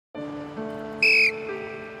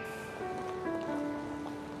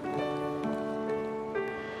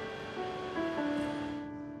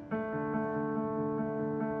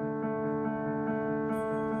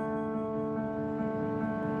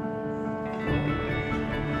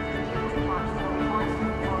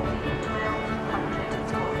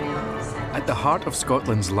At the heart of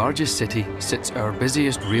Scotland's largest city sits our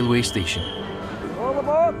busiest railway station.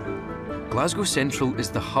 Glasgow Central is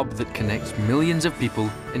the hub that connects millions of people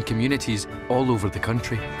in communities all over the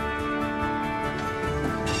country.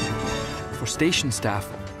 For station staff,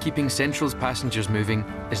 keeping Central's passengers moving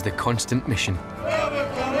is the constant mission.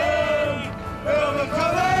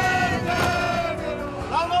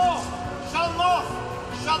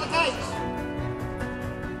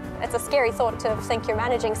 It's a scary thought to think you're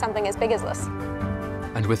managing something as big as this.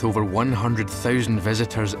 And with over 100,000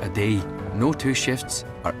 visitors a day, no two shifts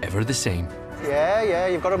are ever the same. Yeah,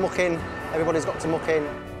 you've got to muck in. Everybody's got to muck in.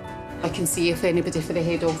 I can see if anybody for the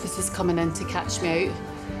head office is coming in to catch me out.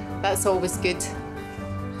 That's always good.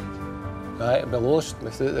 Right, it'll be lost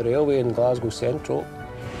without the railway in Glasgow Central.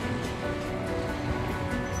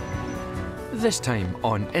 This time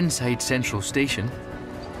on Inside Central Station,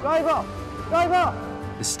 Driver!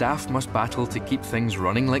 the staff must battle to keep things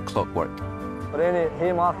running like clockwork. For any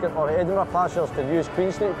Haymarket or Edinburgh passengers to use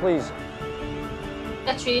Queen Street, please.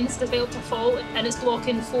 A train's developed a fault and it's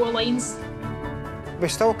blocking 4 lines. We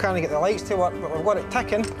still can't get the lights to work, but we've got it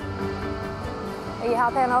ticking. Are you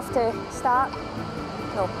happy enough to start?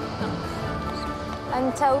 No.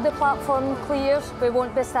 Until the platform clears, we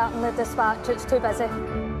won't be starting the dispatch. It's too busy.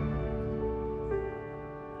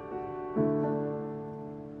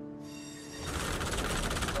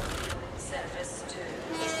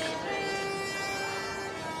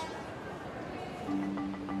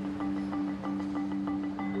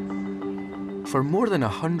 For more than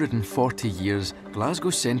 140 years, Glasgow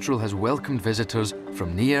Central has welcomed visitors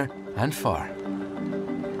from near and far.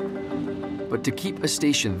 But to keep a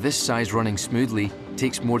station this size running smoothly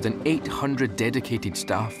takes more than 800 dedicated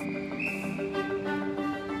staff.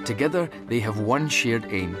 Together, they have one shared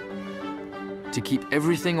aim: to keep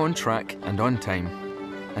everything on track and on time,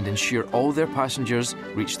 and ensure all their passengers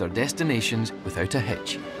reach their destinations without a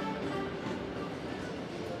hitch.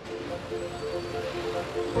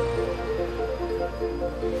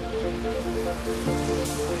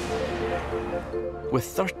 With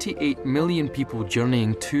 38 million people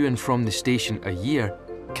journeying to and from the station a year,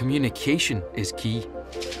 communication is key.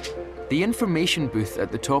 The information booth at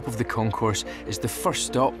the top of the concourse is the first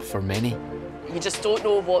stop for many. You just don't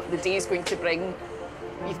know what the day's going to bring.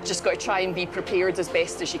 You've just got to try and be prepared as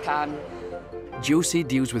best as you can. Josie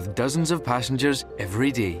deals with dozens of passengers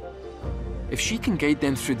every day. If she can guide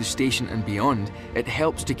them through the station and beyond, it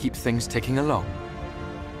helps to keep things ticking along.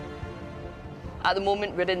 At the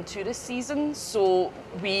moment, we're in tourist season, so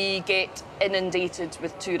we get inundated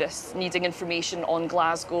with tourists needing information on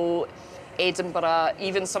Glasgow, Edinburgh,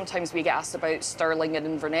 even sometimes we get asked about Stirling and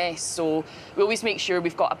Inverness. So we always make sure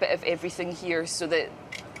we've got a bit of everything here so that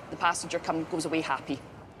the passenger goes away happy.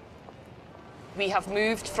 We have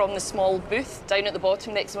moved from the small booth down at the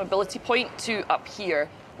bottom next to the mobility point to up here,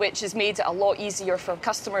 which has made it a lot easier for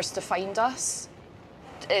customers to find us.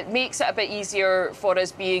 It makes it a bit easier for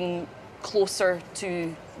us being closer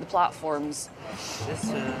to the platforms.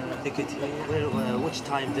 This ticket here, which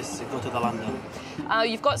time this go to the London?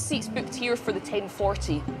 You've got seats booked here for the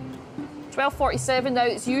 10:40. 12:47 now,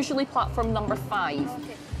 it's usually platform number 5.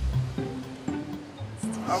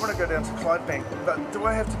 I want to go down to Clydebank, but do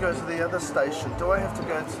I have to go to the other station? Do I have to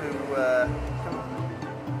go to...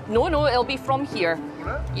 No, it'll be from here.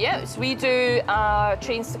 Will it? Yeah, so we do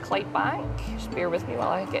trains to Clydebank. Just bear with me while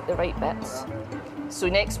I get the right bits. So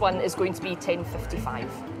next one is going to be 10:55.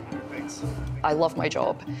 Thanks. I love my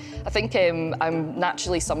job. I think I'm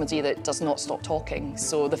naturally somebody that does not stop talking.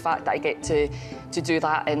 So the fact that I get to do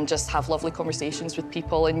that and just have lovely conversations with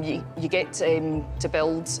people, and you get to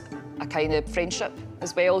build a kind of friendship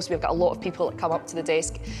as well. So we've got a lot of people that come up to the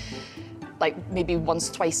desk like maybe once,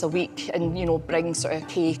 twice a week and, you know, bring sort of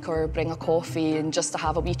cake or bring a coffee and just to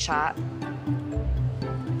have a wee chat.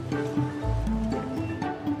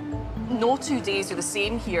 No 2 days are the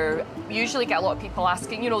same here. We usually get a lot of people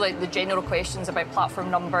asking, you know, like the general questions about platform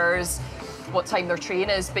numbers, what time their train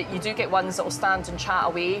is, but you do get ones that will stand and chat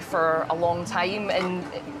away for a long time, and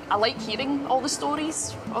I like hearing all the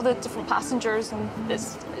stories, all the different passengers, and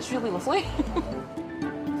it's really lovely.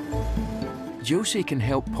 Josie can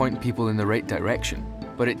help point people in the right direction,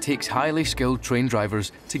 but it takes highly skilled train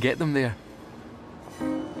drivers to get them there.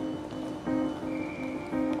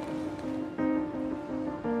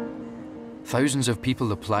 Thousands of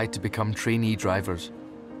people apply to become trainee drivers,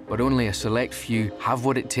 but only a select few have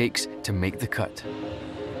what it takes to make the cut.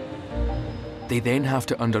 They then have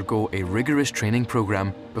to undergo a rigorous training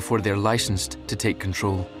program before they're licensed to take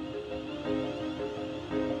control.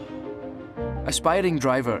 Aspiring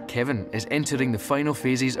driver Kevin is entering the final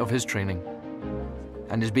phases of his training.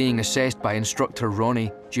 and is being assessed by instructor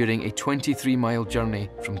Ronnie during a 23-mile journey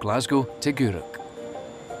from Glasgow to Gourock.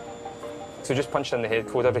 So just punch in the head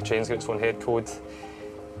code. Every train's got its own head code.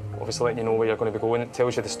 Obviously letting you know where you're going to be going. It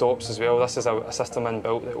tells you the stops as well. This is a system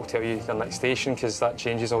inbuilt that will tell you your next station, because that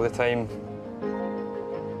changes all the time.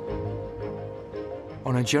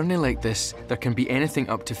 On a journey like this, there can be anything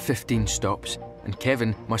up to 15 stops, and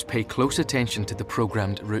Kevin must pay close attention to the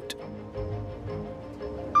programmed route.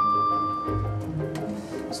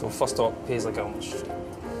 So first stop, Paisley Gilmore.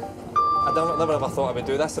 I never ever thought I would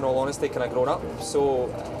do this, in all honesty, kind of grown up.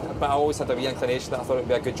 But I always had a wee inclination that I thought it would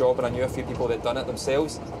be a good job, and I knew a few people that had done it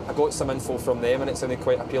themselves. I got some info from them and it sounded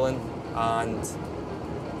quite appealing, and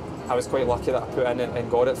I was quite lucky that I put in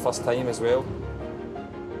and got it first time as well.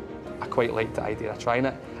 I quite liked the idea of trying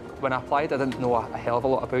it. When I applied, I didn't know a hell of a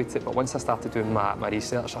lot about it, but once I started doing my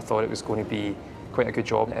research, I thought it was going to be quite a good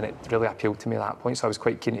job, and it really appealed to me at that point, so I was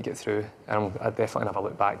quite keen to get through, and I definitely never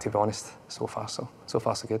looked back, to be honest. So far, so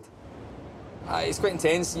good. It's quite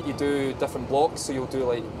intense. You do different blocks, so you'll do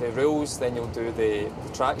like the rules, then you'll do the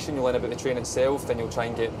traction, you'll learn about the train itself, then you'll try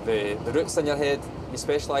and get the routes in your head. You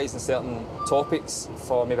specialise in certain topics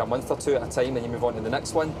for maybe a month or two at a time, then you move on to the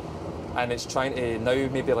next one. And it's trying to now,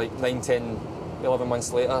 maybe like 9, 10, 11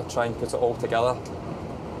 months later, try and put it all together,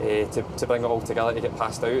 to bring it all together to get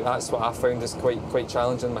passed out. That's what I found is quite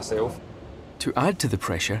challenging myself. To add to the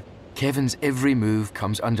pressure, Kevin's every move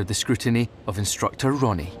comes under the scrutiny of instructor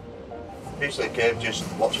Ronnie. Basically, Kev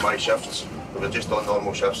just works my shifts. We're just on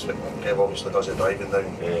normal shifts. Kev obviously does the driving now,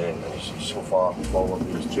 and he's so far forward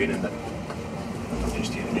with his training that I'm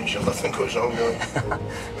just here to make sure nothing goes wrong, really.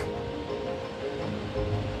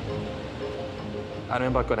 I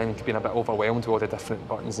remember going in being a bit overwhelmed with all the different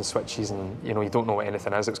buttons and switches, and you don't know what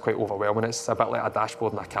anything is. It was quite overwhelming. It's a bit like a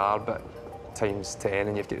dashboard in a car, but times 10,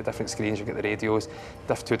 and you've got the different screens, you've got the radios,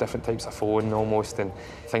 two different types of phone almost, and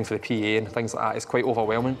things for the PA and things like that. It's quite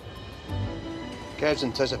overwhelming. Kev's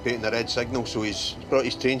anticipating the red signal, so he's brought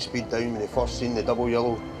his train speed down when he first seen the double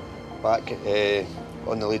yellow back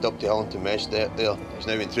on the lead up to Hillington West there. He's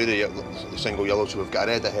now went through the single yellow, so we've got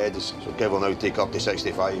a red ahead. So Kev will now take up to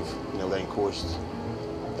 65, and he'll then coast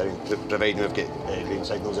down, providing we've got green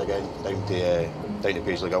signals again, down to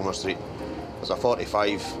Paisley Gilmore Street. There's a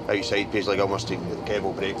 45 outside Paisley Gilmore Street that Kev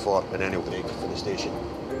will brake for, and then he'll brake for the station.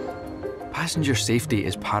 Passenger safety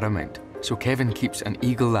is paramount, so Kevin keeps an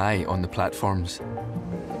eagle eye on the platforms. I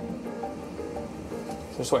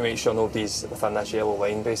just want to make sure nobody's within this yellow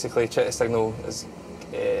line, basically. Check the signal is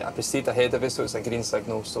I proceed ahead of us, so it's a green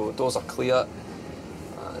signal, so doors are clear,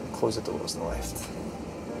 and close the doors on the left.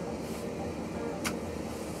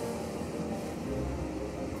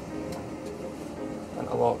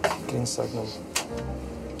 Interlock, green signal.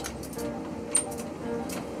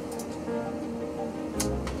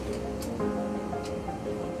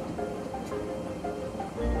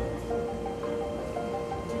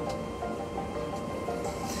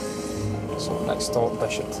 So next stop,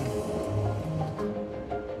 Bishopton.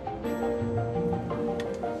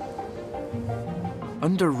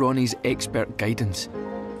 Under Ronnie's expert guidance,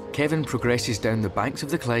 Kevin progresses down the banks of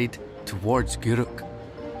the Clyde towards Gourock.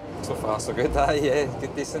 So far, so good. Yeah,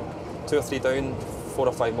 good, decent. 2 or 3 down, 4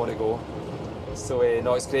 or 5 more to go. So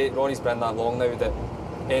no, it's great. Ronnie's been that long now that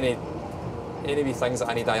any wee things that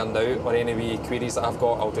I need ironed out or any wee queries that I've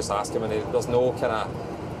got, I'll just ask him, and there's no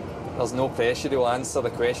pressure. He'll answer the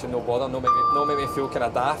question, no bother. No make me feel kind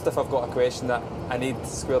of daft if I've got a question that I need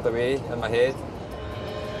squared away in my head.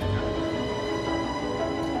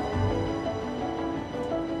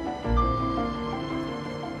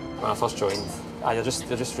 When I first joined, you're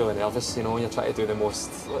just really nervous, you're trying to do the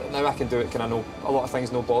most. Now I can do it, I know a lot of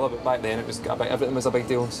things, no bother, but back then it was everything was a big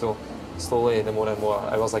deal, so slowly, the more and more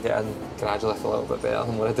hours I get in, gradually I feel a little bit better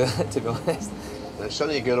the more I do it, to be honest. It's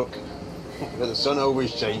sunny Gourock, but the sun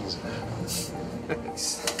always shines.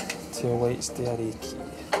 Tail lights, DRE key.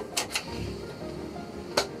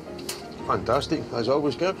 Fantastic, as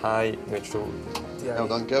always, Kev. High, neutral, DRE. Well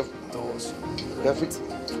done, Kev. Doors. Perfect.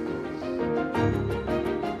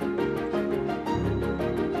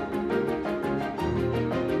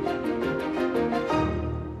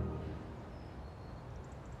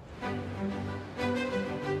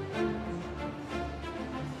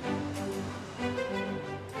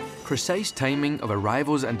 Precise timing of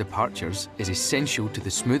arrivals and departures is essential to the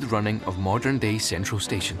smooth running of modern-day Central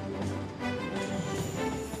Station.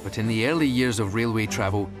 But in the early years of railway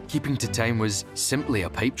travel, keeping to time was simply a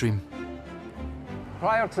pipe dream.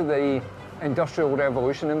 Prior to the Industrial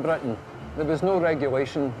Revolution in Britain, there was no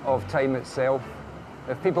regulation of time itself.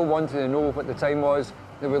 If people wanted to know what the time was,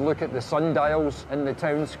 they would look at the sundials in the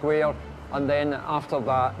town square, and then after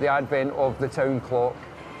that, the advent of the town clock.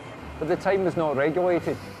 But the time was not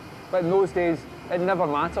regulated. But in those days, it never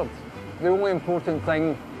mattered. The only important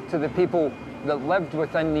thing to the people that lived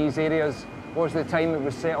within these areas was the time it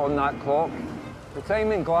was set on that clock. The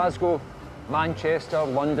time in Glasgow, Manchester,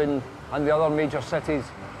 London, and the other major cities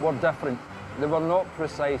were different. They were not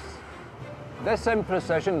precise. This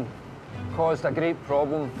imprecision caused a great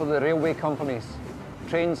problem for the railway companies.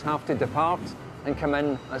 Trains have to depart and come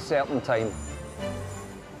in at a certain time.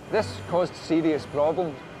 This caused serious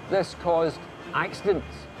problems. This caused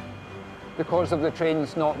accidents because of the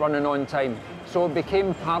trains not running on time. So it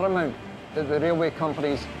became paramount that the railway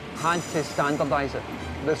companies had to standardise it.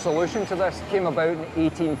 The solution to this came about in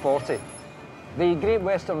 1840. The Great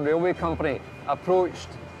Western Railway Company approached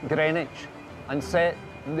Greenwich and set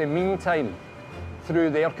the mean time through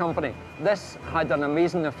their company. This had an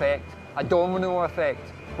amazing effect, a domino effect,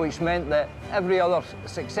 which meant that every other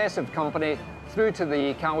successive company through to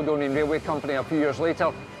the Caledonian Railway Company a few years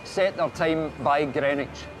later set their time by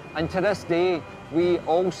Greenwich. And to this day, we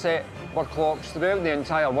all set our clocks throughout the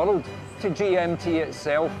entire world to GMT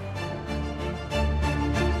itself.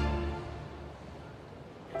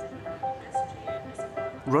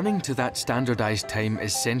 Running to that standardised time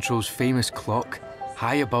is Central's famous clock,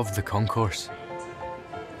 high above the concourse.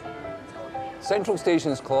 Central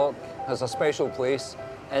Station's clock has a special place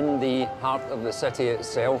in the heart of the city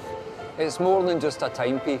itself. It's more than just a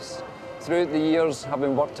timepiece. Throughout the years,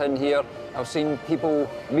 having worked in here, I've seen people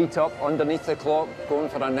meet up underneath the clock, going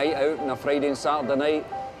for a night out on a Friday and Saturday night.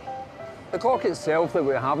 The clock itself that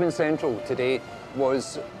we have in Central today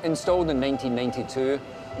was installed in 1992.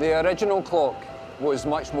 The original clock was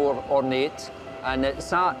much more ornate, and it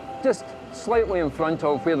sat just slightly in front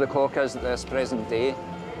of where the clock is at this present day.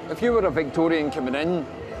 If you were a Victorian coming in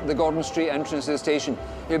the Gordon Street entrance to the station,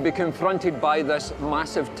 you'd be confronted by this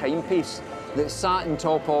massive timepiece that sat on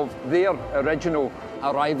top of their original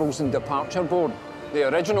arrivals and departure board.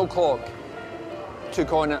 The original clock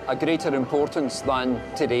took on a greater importance than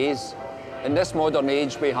today's. In this modern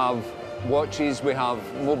age, we have watches, we have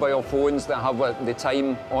mobile phones that have the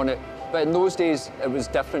time on it. But in those days, it was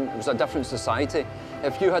different. It was a different society.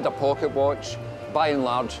 If you had a pocket watch, by and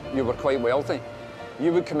large, you were quite wealthy.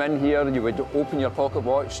 You would come in here, you would open your pocket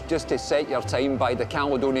watch just to set your time by the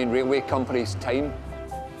Caledonian Railway Company's time.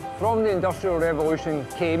 From the Industrial Revolution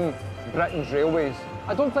came Britain's railways.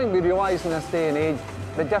 I don't think we realise in this day and age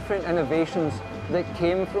the different innovations that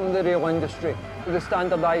came from the rail industry. The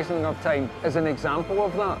standardising of time is an example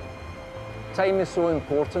of that. Time is so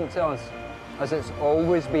important to us, as it's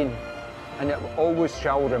always been, and it always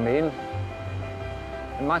shall remain.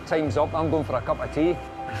 And my time's up, I'm going for a cup of tea.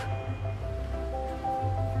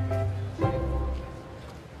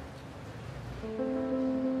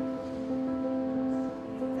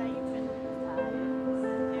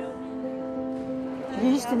 You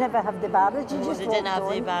used to never have the barriers. No, they didn't have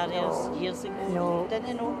the barriers years ago. No. Didn't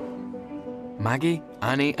you know? Maggie,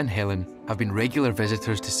 Annie and Helen have been regular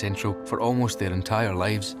visitors to Central for almost their entire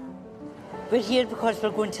lives. We're here because we're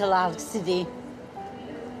going to Largs today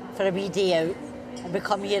for a wee day out. And we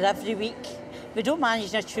come here every week. We don't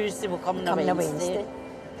manage on a Tuesday, we'll come on a Wednesday.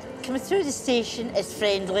 Coming through the station is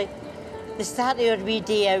friendly. We start our wee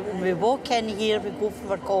day out and we walk in here, we go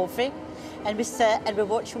for our coffee and we sit and we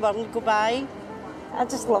watch the world go by. I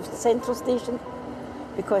just love the Central Station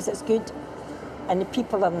because it's good and the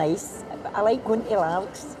people are nice. I like going to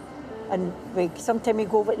Largs and sometimes we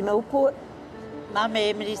go over to Millport. My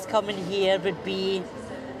memories coming here would be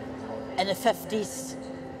in the 50s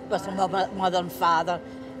with my mother and father.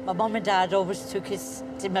 My mum and dad always took us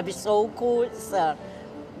to maybe Saltcoats or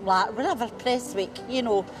whatever, Prestwick, you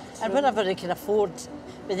know, and whatever they could afford.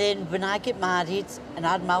 But then when I get married and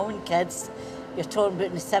I had my own kids, you're talking about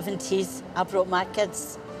in the 70s, I brought my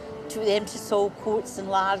kids, took them to Saltcoats and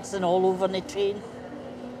Largs and all over on the train.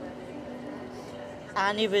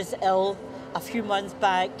 Annie was ill a few months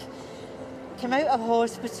back, came out of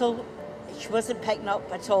hospital, she wasn't picking up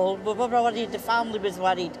at all. We were worried, the family was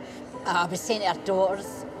worried. I was saying to our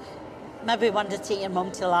daughters, maybe one to take your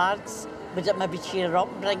mum to Largs, would it maybe cheer her up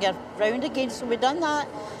and bring her round again? So we done that.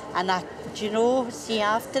 And do you know, see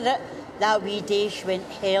after it, that wee day she went,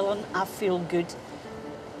 Helen, I feel good.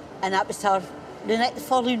 And that was her. The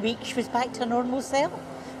following week she was back to her normal self.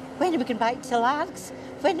 When are we going back to Largs?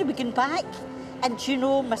 When are we going back? And do you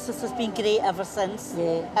know, my sister's been great ever since.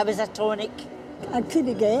 Yeah. It was a tonic. I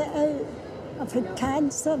couldn't get out. I've had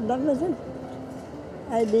cancer and everything.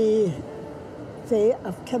 And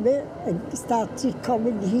I've come out and started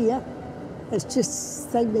coming here. It's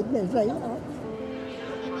just singing me right up.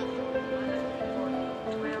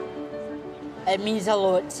 It means a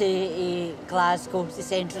lot to Glasgow, the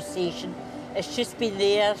central station. It's just been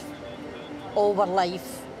there all our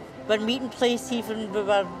life. We're meeting place even with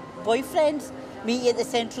our boyfriends, meeting at the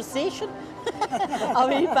central station. I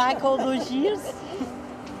way back all those years.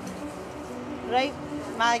 Right,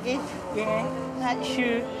 Maggie? Yeah, that's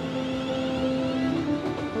you.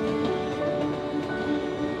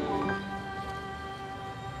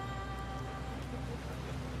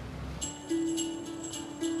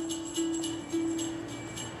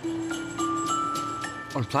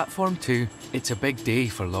 On platform 2, it's a big day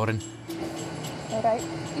for Lauren. All right.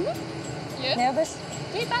 Yeah. Nervous?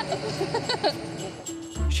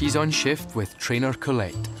 She's on shift with trainer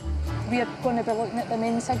Colette. We're going to be looking at the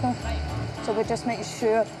main signal, so we just make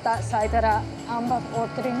sure that's either at amber or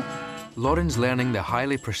green. Lauren's learning the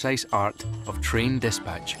highly precise art of train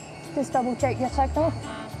dispatch. Just double check your signal,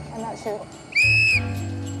 and that's it.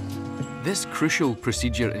 This crucial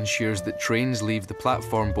procedure ensures that trains leave the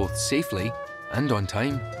platform both safely and on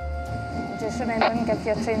time. Just remember and give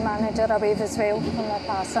your train manager a wave as well when they're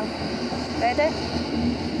passing. Ready?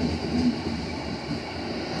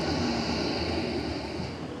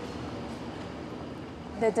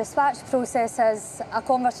 The dispatch process is a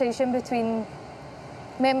conversation between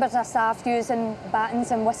members of staff using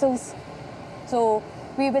batons and whistles. So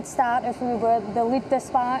we would start, if we were the lead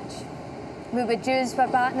dispatch, we would use our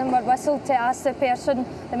baton and our whistle to ask the person,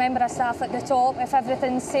 the member of staff at the top, if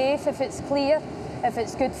everything's safe, if it's clear, if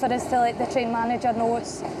it's good for us to let the train manager know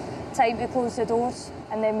it's time to close the doors.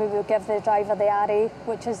 And then we will give the driver the RA,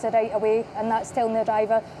 which is the right of way, and that's telling the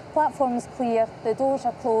driver, platform's clear, the doors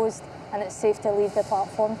are closed, and it's safe to leave the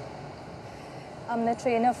platform. I'm the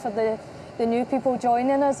trainer for the new people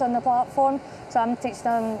joining us on the platform, so I'm teaching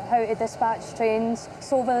them how to dispatch trains.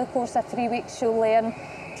 So over the course of 3 weeks, she'll learn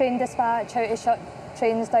train dispatch, how to shut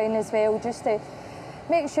trains down as well, just to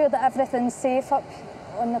make sure that everything's safe up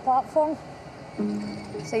on the platform.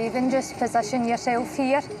 So you can just position yourself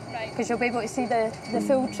here, because you'll be able to see the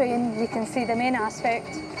full train, you can see the main aspect,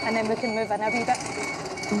 and then we can move in a wee bit.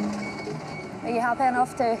 Are you happy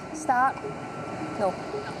enough to start? No.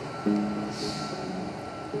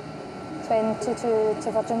 22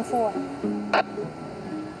 to Virgin 4.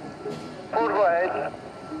 4, go ahead.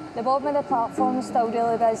 The bottom of the platform is still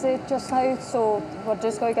really busy just now, so we're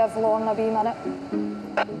just going to give Lauren a wee minute.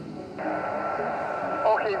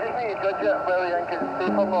 Okay, just need to judge it whether you think it's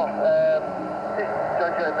safe or not. Just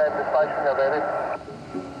judge it and then dispatch when you're ready.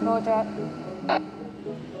 Roger.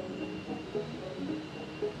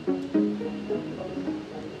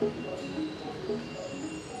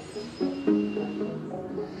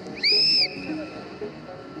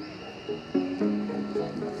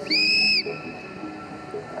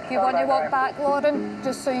 You want to walk back, Lauren,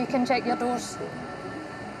 just so you can check your doors?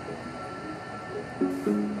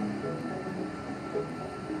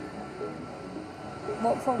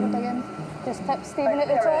 Walk forward again. Just tip Stephen at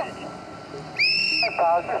the top.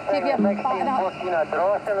 Keep your back up.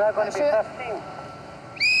 Shoot.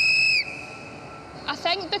 I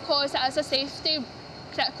think because it is a safety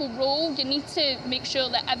critical role, you need to make sure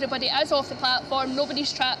that everybody is off the platform,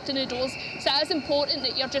 nobody's trapped in the doors, so it is important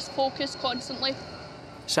that you're just focused constantly.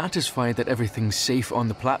 Satisfied that everything's safe on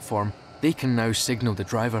the platform, they can now signal the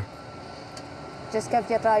driver. Just give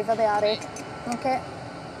your driver the RA. Okay.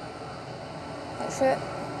 That's it.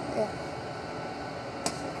 Yeah.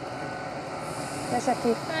 There's your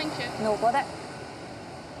key. Thank you. No, got it.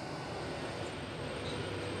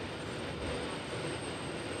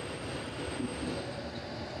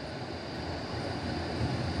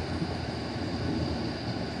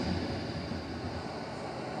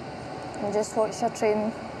 And just watch your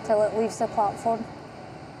train till it leaves the platform.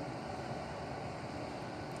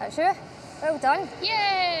 That's you. Well done.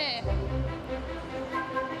 Yeah!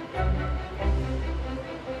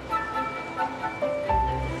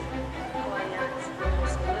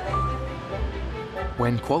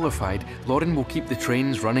 When qualified, Lauren will keep the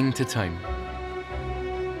trains running to time.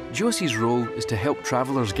 Josie's role is to help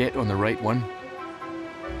travellers get on the right one.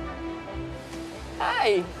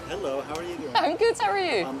 Hi. Hello, how are you doing? I'm good, how are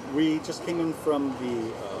you? We just came in from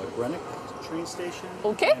the Greenock train station.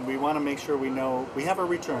 Okay. And we want to make sure we know, we have a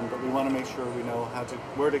return, but we want to make sure we know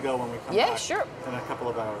where to go when we come back. Yeah, sure. In a couple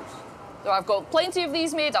of hours. So I've got plenty of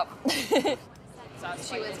these made up.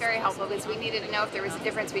 She was very helpful because we needed to know if there was a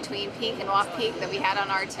difference between peak and off-peak that we had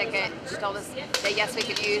on our ticket. She told us that yes, we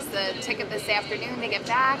could use the ticket this afternoon to get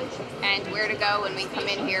back and where to go when we come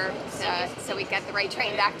in here so we get the right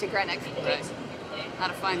train back to Greenock. Right. How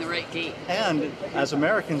to find the right gate. And as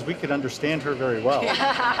Americans, we could understand her very well.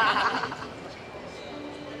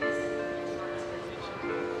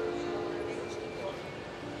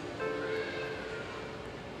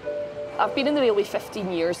 I've been in the railway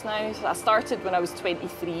 15 years now. I started when I was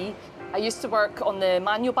 23. I used to work on the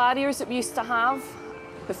manual barriers that we used to have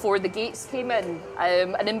before the gates came in.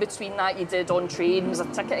 And in between that, you did on train as a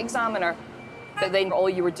ticket examiner. But then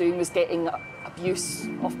all you were doing was getting abuse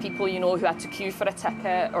of people, you know, who had to queue for a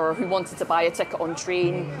ticket or who wanted to buy a ticket on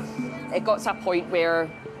train. It got to a point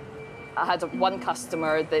where I had one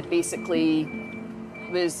customer that basically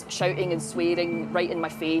was shouting and swearing right in my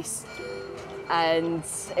face and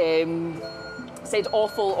said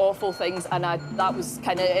awful, awful things, and that was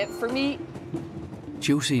kind of it for me.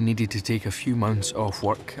 Josie needed to take a few months off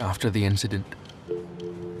work after the incident.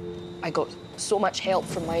 I got so much help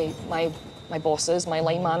from my bosses, my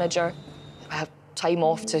line manager. I had time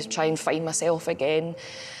off to try and find myself again,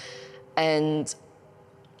 and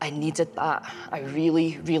I needed that. I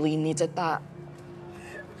really, really needed that.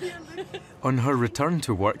 On her return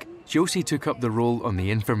to work, Josie took up the role on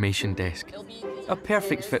the information desk. A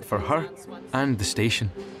perfect fit for her and the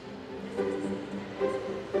station.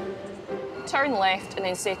 Turn left and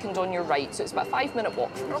then second on your right, so it's about a 5-minute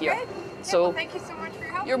walk from here. So well, thank you so much for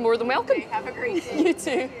your help. You're more than welcome. Okay, have a great day. You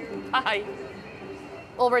too. Bye.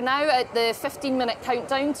 Well, we're now at the 15-minute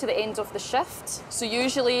countdown to the end of the shift. So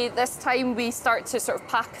usually this time we start to sort of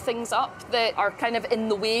pack things up that are kind of in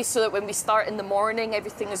the way so that when we start in the morning,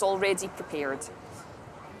 everything is already prepared.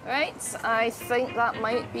 Right, I think that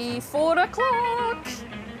might be 4 o'clock.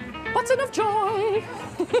 Button of joy.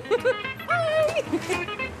 Hi.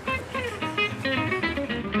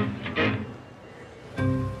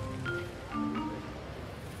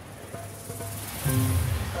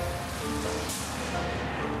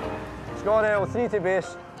 Scorrell, 3 to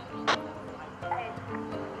base.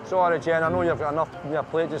 Sorry, Jen, I know you've got enough on your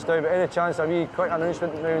plate just now, but any chance a wee quick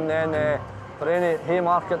announcement now and then for any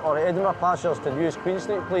Haymarket or Edinburgh passengers to use Queen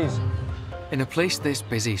Street, please? In a place this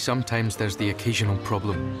busy, sometimes there's the occasional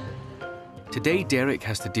problem. Today, Derek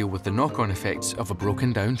has to deal with the knock-on effects of a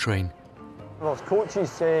broken-down train. Those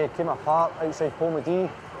coaches came apart outside Pomedy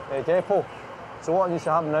depot, so what needs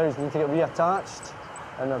to happen now is we need to get reattached.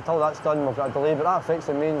 And until that's done, we've got a delay, but that affects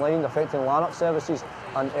the main line, affecting Lanark services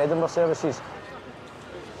and Edinburgh services.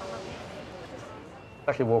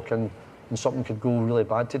 I could walk in and something could go really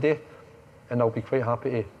bad today, and I'll be quite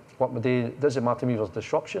happy to work my day. It doesn't matter to me if there's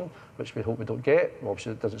disruption, which we hope we don't get.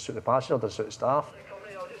 Obviously, it doesn't suit the passenger, it doesn't suit the staff.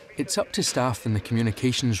 It's up to staff in the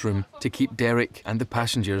communications room to keep Derek and the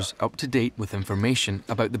passengers up to date with information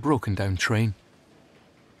about the broken-down train.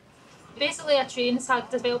 Basically, a train's had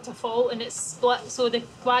developed a fault and it's split, so the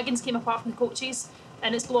wagons came apart from the coaches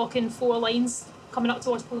and it's blocking 4 lines coming up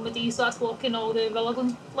towards Pomedy, so that's blocking all the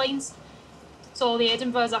Rutherglen lines. So all the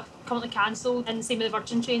Edinburghs are currently cancelled, and the same with the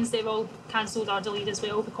Virgin trains, they're all cancelled or delayed as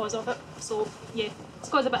well because of it. So yeah, it's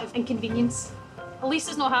caused a bit of inconvenience. At least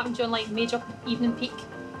it's not happened during like major evening peak,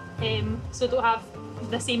 so don't have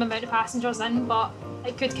the same amount of passengers in, but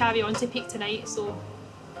it could carry on to peak tonight, so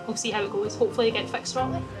we'll see how it goes. Hopefully it gets fixed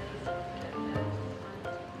shortly.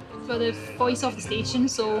 For the voice of the station,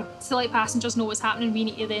 so to let passengers know what's happening, we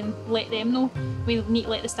need to then let them know. We need to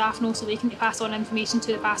let the staff know so they can pass on information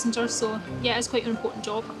to the passengers. So yeah, it's quite an important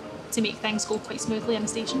job to make things go quite smoothly in the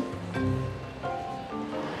station.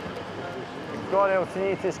 Scorrell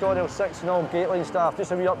 3 to Scorrell 6 and all gate line staff.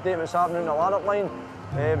 Just a wee update what's happening in the Lanark line.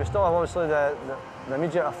 We still have obviously the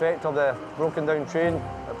immediate effect of the broken down train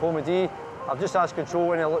at Pomedy. I've just asked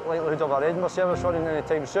control any likelihood of our Edinburgh service running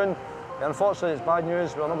anytime soon. Unfortunately, it's bad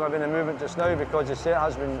news. We're not going to be in a movement just now because the set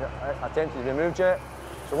has been attempted to be moved yet.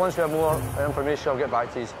 So once we have more information, I'll get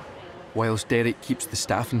back to you. Whilst Derek keeps the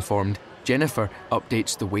staff informed, Jennifer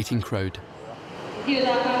updates the waiting crowd. Here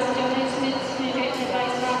are passenger announcements. We regret to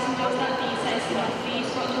advise passengers that the system 3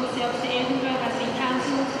 structural service to Edinburgh has been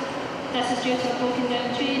cancelled. This is due to a broken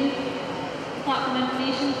down train. Platform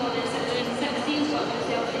information for the 16 structural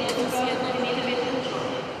service to Edinburgh will be made available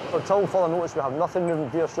shortly. Until further notice, we have nothing moving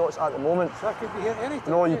gear shots at the moment. So I could be here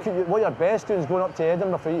anytime. No, what you're best doing is going up to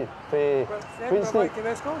Edinburgh for Queen Street. To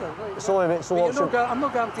West Calder, right? So I'm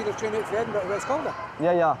not guaranteed of train out from Edinburgh to West Calder.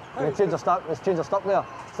 Yeah. The trains are stuck there,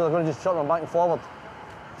 so they're going to just shut them back and forward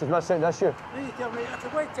to miss out the issue. You tell me,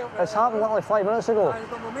 It's happened literally 5 minutes ago.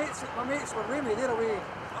 But my mates were really, they're away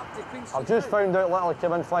up to Queen Street. I've just found out literally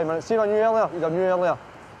came in 5 minutes. See if I knew earlier? You'd have knew earlier.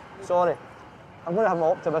 Sorry. I'm going to have an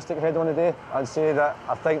optimistic head on today and say that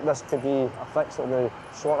I think this could be a fix that will be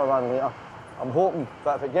shorter than later. I'm hoping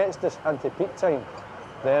that if it gets this into peak time,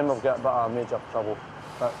 then we'll get a bit of major trouble.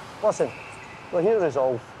 But listen, we're here to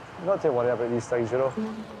resolve. Not to worry about these things, you know.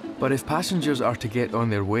 But if passengers are to get on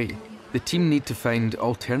their way, the team need to find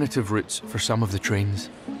alternative routes for some of the trains.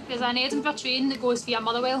 There's an Edinburgh train that goes via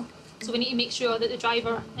Motherwell, so we need to make sure that the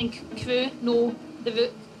driver and crew know the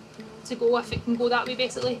route to go if it can go that way,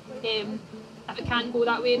 basically. If it can't go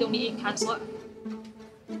that way, they'll need to cancel it.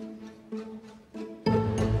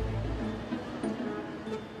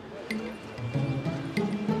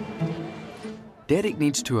 Derek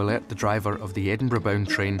needs to alert the driver of the Edinburgh-bound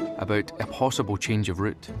train about a possible change of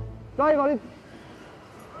route. Driver,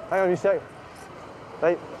 hang on a sec.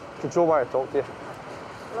 Right, control while I talk to you.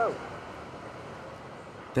 Hello.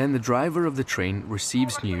 Then the driver of the train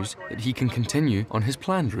receives news that he can continue on his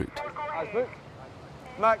planned route. As booked.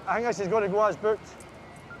 Mac, I think this is going to go as booked.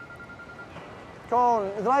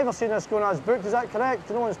 Colin, the driver's saying it's going as booked, is that correct?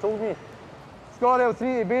 No one's told me. Scott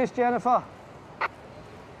L3 to base, Jennifer.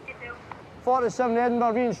 47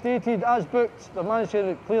 Edinburgh reinstated as booked. The man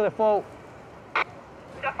said clear the fault.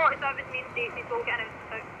 We've got 47 reinstated, so we'll get out.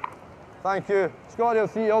 Thank you. Scott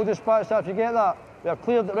L3, all dispatch staff, you get that? We have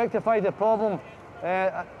cleared, rectified the problem.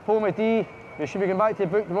 Poma D, we should be going back to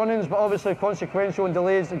booked run-ins, but obviously consequential and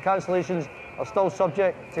delays and cancellations are still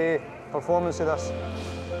subject to performance of this.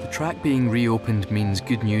 The track being reopened means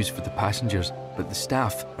good news for the passengers, but the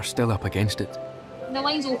staff are still up against it. The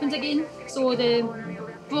line's opened again, so the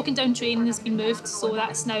broken down train has been moved, so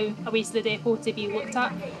that's now away to the depot to be looked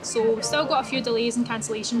at. So we've still got a few delays and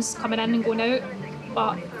cancellations coming in and going out,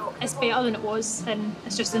 but it's better than it was, and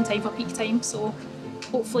it's just in time for peak time, so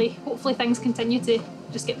hopefully things continue to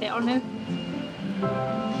just get better now.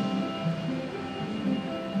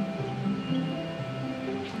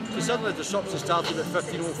 Considering the disruption started at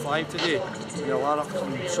 15:05 today in the Lanark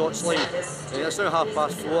and Sots line, it's now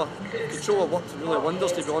 4:30. Controller worked really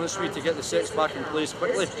wonders, to be honest with you, to get the sets back in place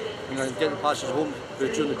quickly and then get the passengers home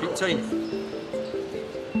during the peak time.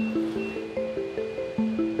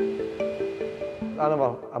 I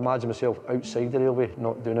never imagined myself outside the railway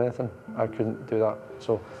not doing anything. I couldn't do that.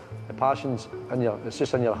 So the passion's in your, it's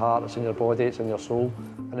just in your heart, it's in your body, it's in your soul.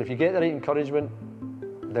 And if you get the right encouragement,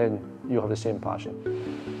 then you'll have the same passion.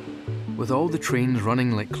 With all the trains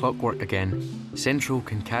running like clockwork again, Central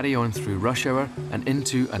can carry on through rush hour and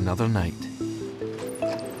into another night.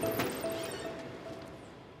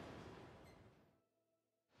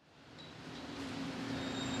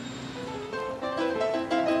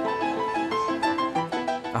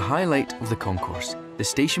 A highlight of the concourse, the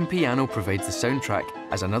station piano provides the soundtrack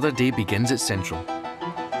as another day begins at Central.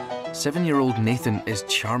 7-year-old Nathan is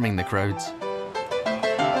charming the crowds.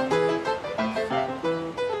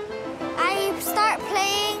 I start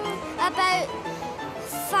playing about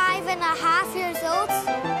 5.5 years old.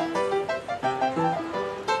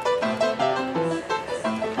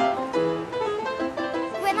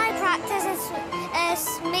 When I practice,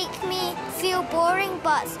 it's make me feel boring,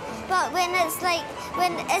 but when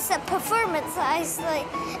it's a performance,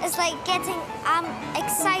 it's like getting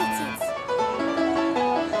excited.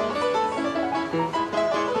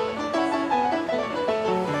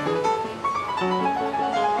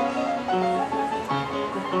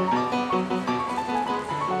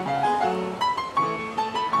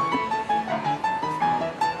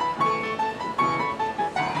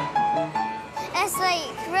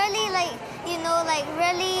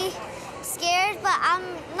 Really scared, but I'm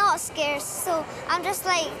not scared, so I'm just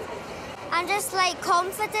like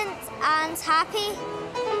confident and happy.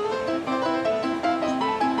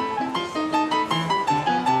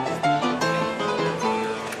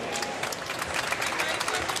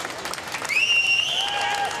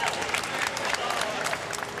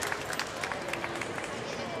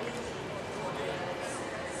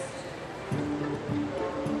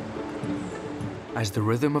 As the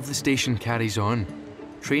rhythm of the station carries on,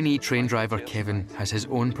 trainee train driver Kevin has his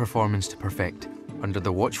own performance to perfect, under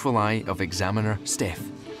the watchful eye of examiner Steph.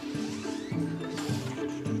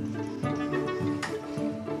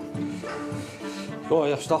 Got all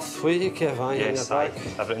your stuff with you, Kev, yes,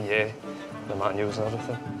 everything, yeah. The manuals and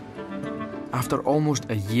everything. After almost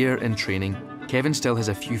a year in training, Kevin still has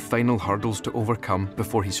a few final hurdles to overcome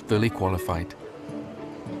before he's fully qualified.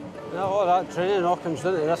 Yeah, all that training all comes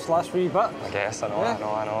down to this last wee bit. I guess, I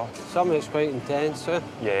know. Some of it's quite intense, eh?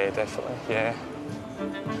 Yeah, definitely, yeah.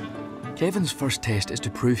 Kevin's first test is to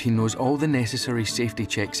prove he knows all the necessary safety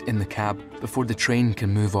checks in the cab before the train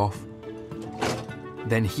can move off.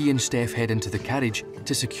 Then he and Steph head into the carriage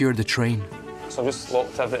to secure the train. So I've just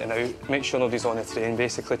locked everything out, make sure nobody's on the train,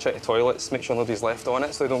 basically check the toilets, make sure nobody's left on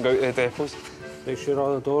it so they don't go out to the depots. Make sure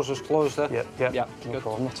all the doors is closed, eh? Yep, no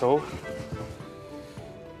problem at all.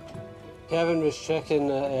 Kevin was checking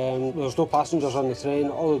that there's no passengers on the train,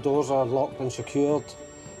 all the doors are locked and secured,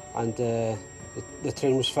 and the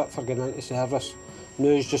train was fit for getting into service.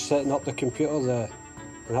 Now he's just setting up the computer, and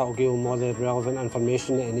that'll give him all the relevant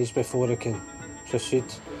information that he needs before he can proceed.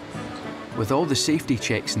 With all the safety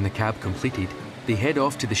checks in the cab completed, they head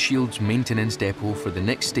off to the Shield's maintenance depot for the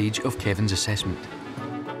next stage of Kevin's assessment.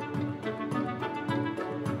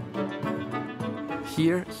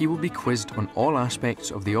 Here, he will be quizzed on all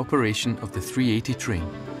aspects of the operation of the 380 train.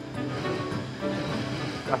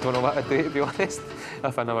 I don't know what I'd do, to be honest,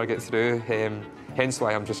 if I never get through. Hence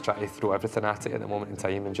why I'm just trying to throw everything at it at the moment in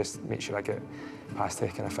time and just make sure I get past the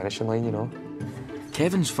kind of finishing line, you know.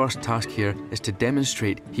 Kevin's first task here is to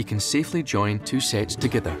demonstrate he can safely join two sets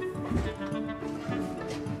together.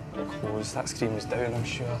 Close, that screen was down, I'm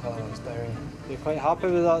sure. That one was down. You're quite happy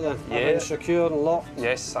with that then? Yeah. Everything's secure and locked?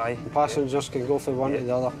 Yes, aye. The passengers can go from one to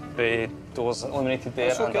the other? The doors eliminated there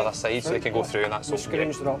That's and okay. the other side, so they can go through and that's The open.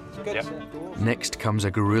 screens dropped. Good. Yep. Next comes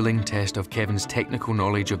a gruelling test of Kevin's technical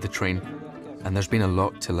knowledge of the train, and there's been a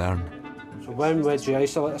lot to learn. So when would you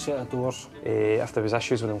isolate a set of doors? If there was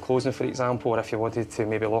issues with them closing, for example, or if you wanted to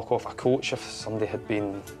maybe lock off a coach if somebody had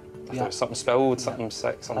been, if there was something spilled, something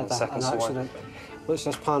sick, something sick and so on. What's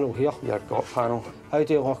this panel here? Your GOT panel. How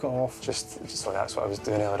do you lock it off? So that's what I was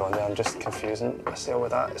doing earlier on there. I'm just confusing myself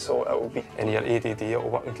with that. So it will be in your ADD, it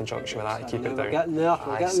will work in conjunction with that to keep it down. We're getting there,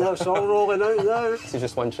 we're getting there, it's all rolling out now. This is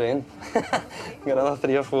just one train. You've got another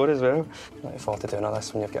 3 or 4 as well. Not afford to do another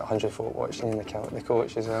this when you've got 100 folk watching in the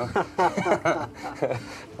coach as well.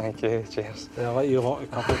 Thank you, cheers. Yeah, I'll let you lock the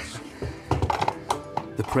cupboards.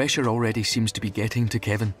 The pressure already seems to be getting to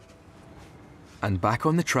Kevin. And back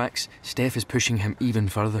on the tracks, Steph is pushing him even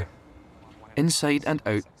further. Inside and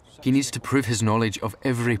out, he needs to prove his knowledge of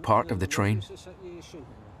every part of the train. So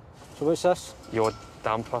what's this? Your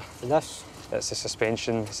damper. And this? It's a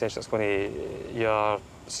suspension, essentially it's going to, your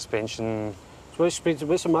suspension... So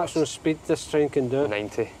what's the maximum speed this train can do?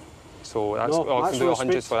 90. So that's, No, can do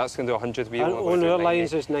 100, speed. so that's going to do 100. And on our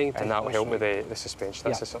lines is 90. And that will help with the suspension.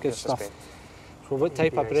 That's Yeah, the good stuff. suspension. So what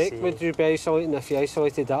type of brake would you be isolating if you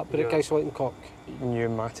isolated that brake isolating cock?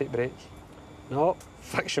 Pneumatic brake. No.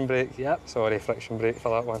 Friction brake. Yep. Sorry, friction brake for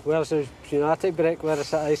that one. Where's the pneumatic brake? Where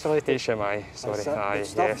is it isolated? HMI, sorry, That's it. aye, Good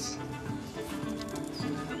stuff. yes.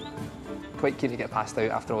 Quite keen to get passed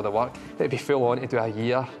out after all the work. It'd be full on to do a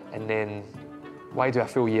year and then why do a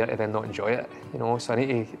full year and then not enjoy it? You know, so I need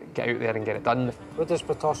to get out there and get it done. What does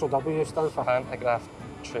Patasso W stand for? Pantograph,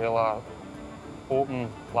 trailer,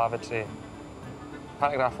 open, lavatory.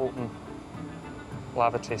 Pantograph open,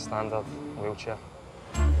 lavatory standard, wheelchair.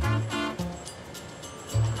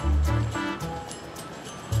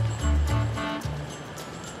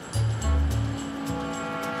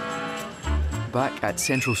 Back at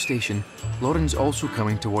Central Station, Lauren's also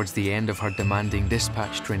coming towards the end of her demanding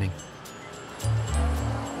dispatch training.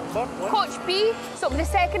 Coach B, so the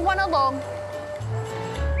second one along.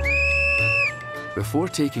 Before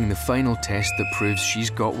taking the final test that proves she's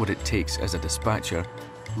got what it takes as a dispatcher,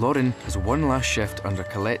 Lauren has one last shift under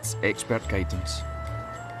Colette's expert guidance.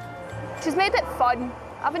 She's made it fun.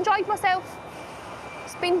 I've enjoyed myself.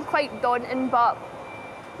 It's been quite daunting, but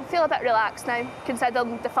I feel a bit relaxed now,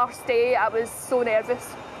 considering the first day I was so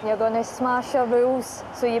nervous. You're going to smash your rules,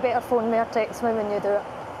 so you better phone me or text me when you do it.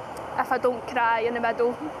 If I don't cry in the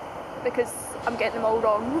middle, because I'm getting them all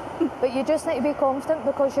wrong. But you just need to be confident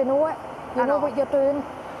because you know it. You know what you're doing.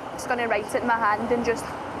 I'm just going to write it in my hand and just...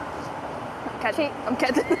 I'm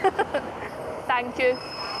kidding. Thank you.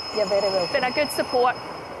 You're very welcome. Been a good support.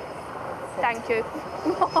 Thank you.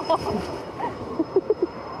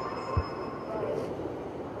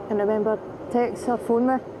 And remember, text or phone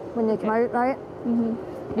me when you come out, right? You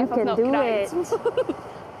If I've can not do cried. it.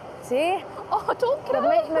 See? Oh, don't cry. You're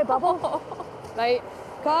making me bubble. Right,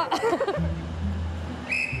 cut.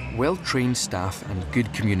 Well-trained staff and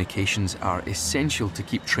good communications are essential to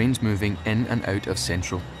keep trains moving in and out of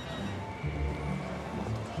Central.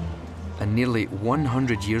 And nearly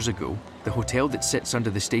 100 years ago, the hotel that sits under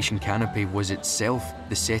the station canopy was itself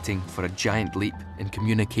the setting for a giant leap in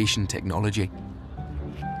communication technology.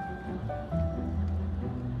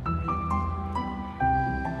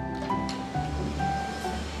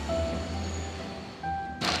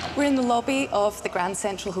 We're in the lobby of the Grand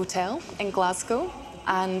Central Hotel in Glasgow,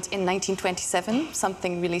 and in 1927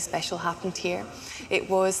 something really special happened here. It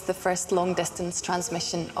was the first long-distance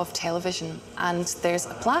transmission of television, and there's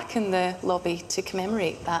a plaque in the lobby to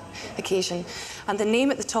commemorate that occasion. And the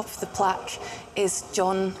name at the top of the plaque is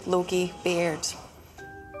John Logie Baird.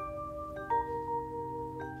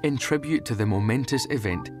 In tribute to the momentous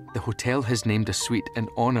event, the hotel has named a suite in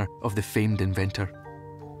honour of the famed inventor.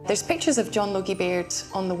 There's pictures of John Logie Baird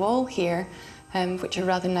on the wall here, which are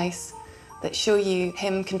rather nice, that show you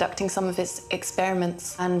him conducting some of his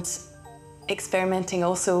experiments and experimenting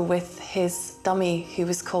also with his dummy, who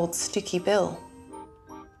was called Stooky Bill.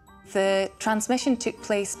 The transmission took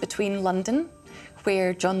place between London,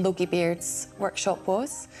 where John Logie Baird's workshop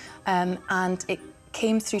was, and it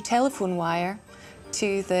came through telephone wire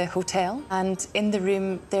to the hotel, and in the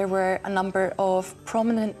room there were a number of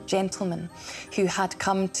prominent gentlemen who had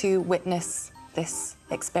come to witness this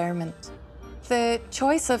experiment. The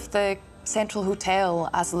choice of the Central Hotel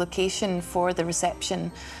as a location for the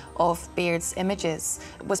reception of Baird's images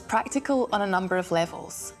was practical on a number of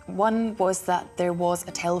levels. One was that there was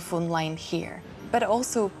a telephone line here, but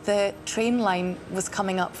also the train line was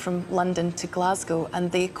coming up from London to Glasgow,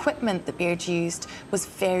 and the equipment that Baird used was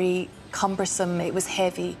very cumbersome, it was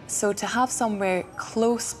heavy. So to have somewhere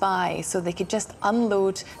close by so they could just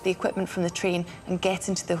unload the equipment from the train and get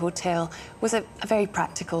into the hotel was a very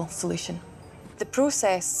practical solution. The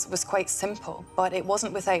process was quite simple, but it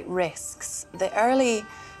wasn't without risks. The early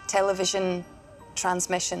television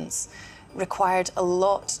transmissions required a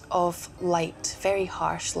lot of light, very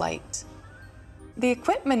harsh light. The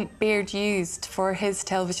equipment Baird used for his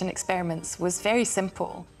television experiments was very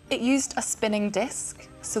simple. It used a spinning disc,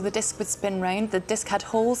 so the disc would spin round. The disc had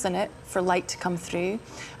holes in it for light to come through,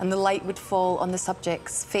 and the light would fall on the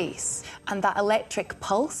subject's face. And that electric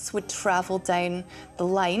pulse would travel down the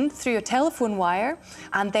line through a telephone wire,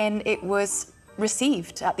 and then it was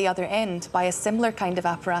received at the other end by a similar kind of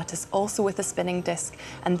apparatus, also with a spinning disc,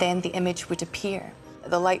 and then the image would appear.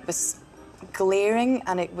 The light was glaring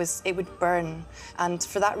and it would burn, and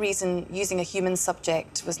for that reason using a human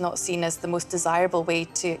subject was not seen as the most desirable way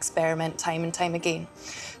to experiment time and time again.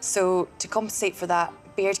 So to compensate for that,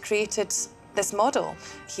 Baird created this model.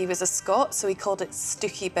 He was a Scot, so he called it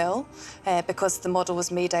Stookie Bill because the model was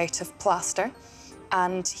made out of plaster,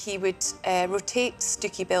 and he would rotate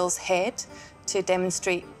Stookie Bill's head to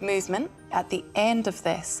demonstrate movement. At the end of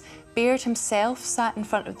this, Baird himself sat in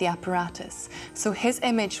front of the apparatus, so his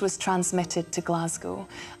image was transmitted to Glasgow,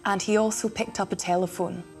 and he also picked up a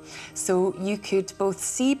telephone. So you could both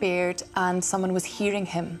see Baird and someone was hearing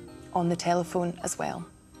him on the telephone as well.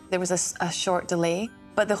 There was a short delay,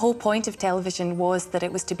 but the whole point of television was that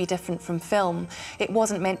it was to be different from film. It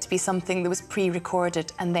wasn't meant to be something that was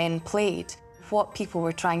pre-recorded and then played. What people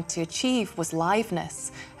were trying to achieve was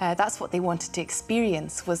liveness. That's what they wanted to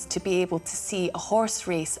experience, was to be able to see a horse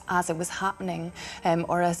race as it was happening,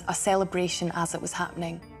 or a celebration as it was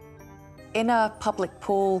happening. In a public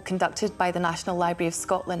poll conducted by the National Library of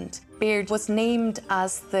Scotland, Baird was named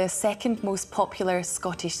as the second most popular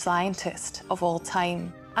Scottish scientist of all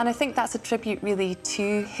time. And I think that's a tribute really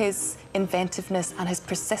to his inventiveness and his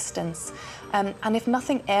persistence. And if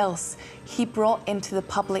nothing else, he brought into the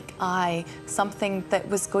public eye something that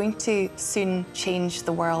was going to soon change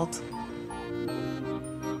the world.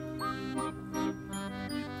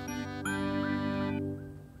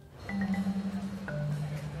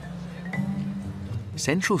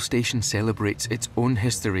 Central Station celebrates its own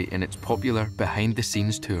history in its popular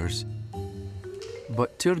behind-the-scenes tours.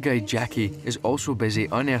 But tour guide Jackie is also busy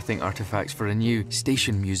unearthing artefacts for a new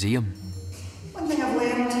station museum. One thing I've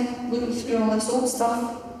learned, looking through all this old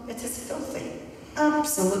stuff, it is filthy.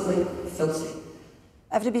 Absolutely filthy.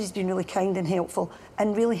 Everybody's been really kind and helpful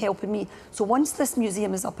and really helping me. So once this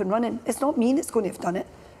museum is up and running, it's not me that's going to have done it.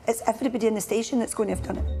 It's everybody in the station that's going to have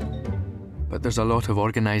done it. But there's a lot of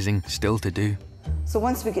organising still to do. So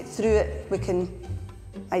once we get through it, we can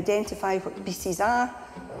identify what the pieces are.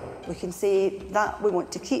 We can say that we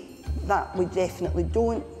want to keep, that we definitely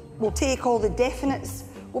don't. We'll take all the definites.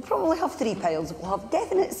 We'll probably have 3 piles. We'll have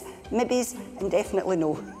definites, maybes, and definitely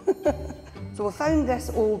no. So we found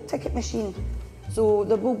this old ticket machine. So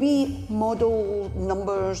there will be model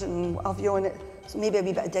numbers and what have you on it. So maybe a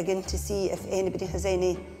wee bit of digging to see if anybody has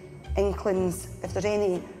any inklings, if there's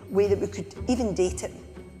any way that we could even date it.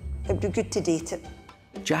 It would be good to date it.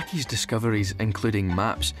 Jackie's discoveries, including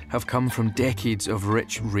maps, have come from decades of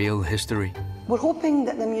rich rail history. We're hoping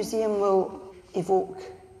that the museum will evoke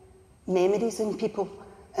memories in people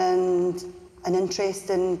and an interest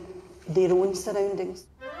in their own surroundings.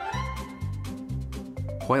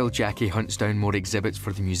 While Jackie hunts down more exhibits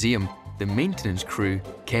for the museum, the maintenance crew,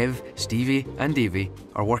 Kev, Stevie and Davey,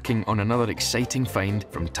 are working on another exciting find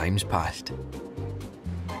from times past.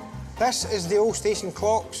 This is the old station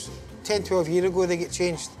clocks. 10, 12 years ago they get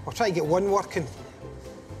changed. We'll try to get one working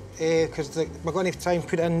because we're going to try and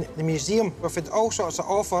put it in the museum. We've had all sorts of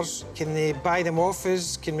offers. Can they buy them off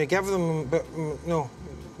us? Can we give them? But no,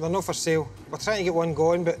 they're not for sale. We're trying to get one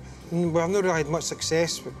going, but we've not really had much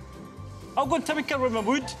success. But I'll go and tinker with my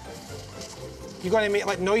wood. You're going to make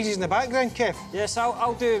like noises in the background, Kev? Yes,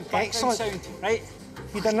 I'll do background sound. Right.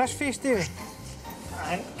 You done this face, Davey?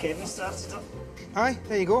 I think Kevin started it. Aye,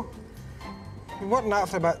 there you go. We've been working that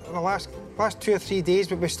for about the last 2 or 3 days,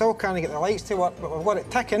 but we still can't get the lights to work, but we've got it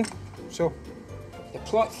ticking, so The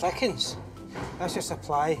plot thickens. That's your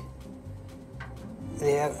supply.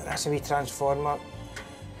 There, that's a wee transformer.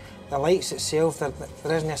 The lights itself,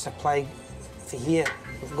 there isn't a supply for here.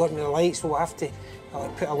 We've got the lights, we'll have to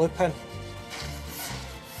put a loop in.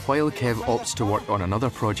 While Kev opts to work on another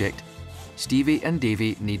project, Stevie and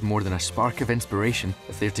Davey need more than a spark of inspiration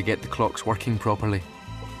if they're to get the clocks working properly.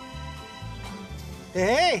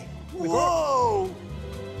 Hey! Whoa!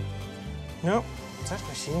 No, it's this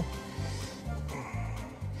machine.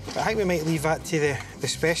 But I think we might leave that to the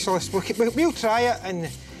specialist. We'll try it and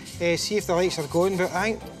see if the lights are going, but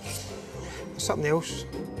I think there's something else.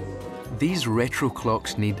 These retro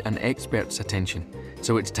clocks need an expert's attention,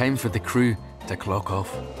 so it's time for the crew to clock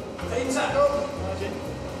off. Time's up.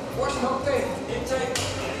 Washing up time. Game time.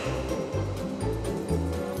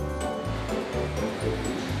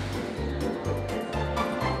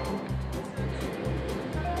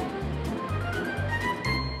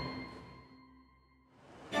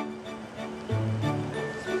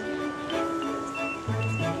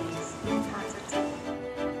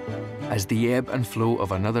 As the ebb and flow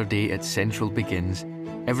of another day at Central begins,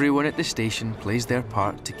 everyone at the station plays their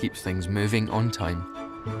part to keep things moving on time.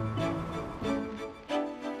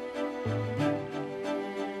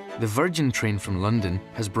 The Virgin train from London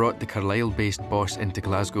has brought the Carlisle-based boss into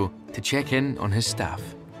Glasgow to check in on his staff.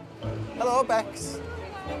 Hello, Bex.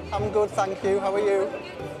 I'm good, thank you. How are you?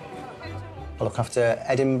 I look after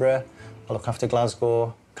Edinburgh, I look after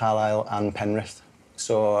Glasgow, Carlisle and Penrith.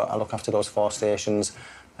 So I look after those 4 stations.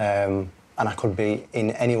 And I could be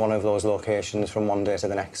in any one of those locations from one day to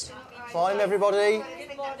the next. Morning, everybody.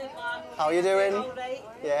 How are you doing?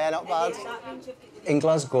 Yeah, not bad. In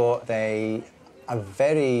Glasgow, they are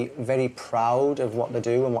very, very proud of what they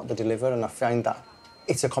do and what they deliver, and I find that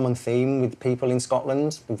it's a common theme with people in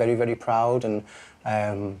Scotland. They're very, very proud, and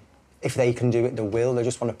if they can do it, they will. They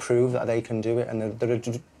just want to prove that they can do it, and they're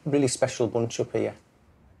a really special bunch up here.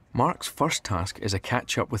 Mark's first task is a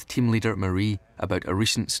catch-up with team leader Marie about a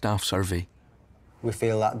recent staff survey. We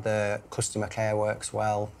feel that the customer care works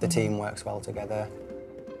well, the team works well together.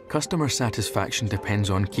 Customer satisfaction depends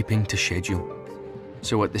on keeping to schedule.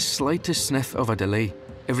 So at the slightest sniff of a delay,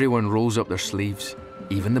 everyone rolls up their sleeves,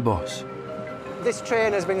 even the boss. This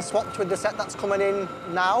train has been swapped with the set that's coming in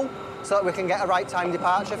now, so that we can get a right time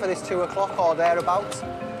departure for this 2 o'clock or thereabouts.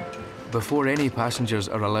 Before any passengers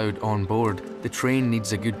are allowed on board, the train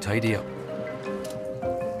needs a good tidy-up.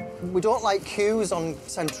 We don't like queues on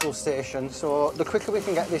Central Station, so the quicker we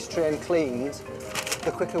can get this train cleaned,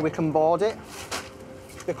 the quicker we can board it.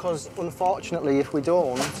 Because, unfortunately, if we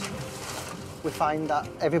don't, we find that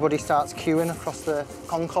everybody starts queuing across the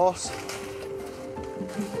concourse.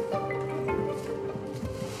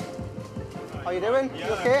 How you doing? Yeah,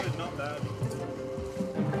 you okay? good, not bad.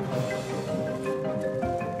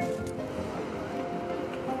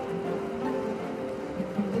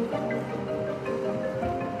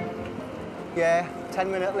 Yeah,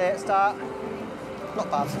 10-minute late start.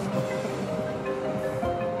 Not bad.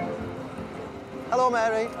 Hello,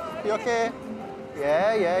 Mary. You okay?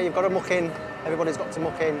 Yeah, you've got to muck in. Everybody's got to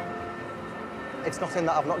muck in. It's nothing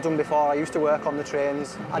that I've not done before. I used to work on the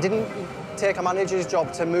trains. I didn't take a manager's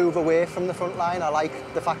job to move away from the front line. I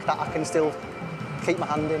like the fact that I can still keep my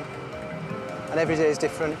hand in. And every day is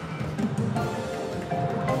different.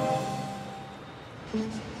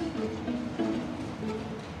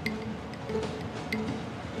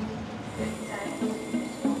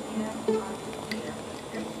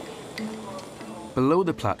 Below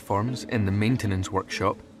the platforms, in the maintenance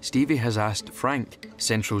workshop, Stevie has asked Frank,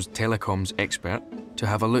 Central's telecoms expert, to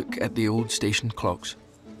have a look at the old station clocks.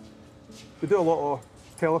 We do a lot of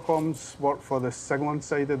telecoms work for the signalling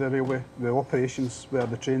side of the railway, the operations where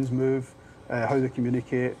the trains move, how they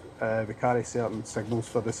communicate. We carry certain signals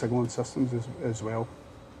for the signalling systems as well.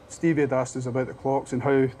 Stevie had asked us about the clocks and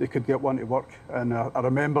how they could get one to work, and I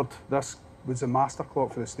remembered this was a master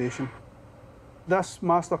clock for the station. This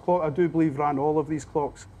master clock, I do believe, ran all of these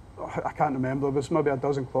clocks. I can't remember, there was maybe a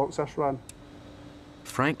dozen clocks this ran.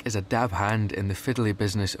 Frank is a dab hand in the fiddly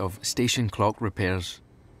business of station clock repairs.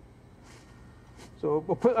 So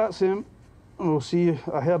we'll put that same, and we'll see.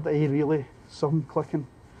 I heard a relay, some clicking,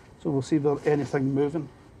 so we'll see if there's anything moving.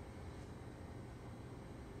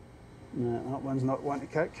 No, that one's not one to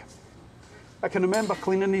kick. I can remember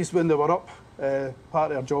cleaning these when they were up.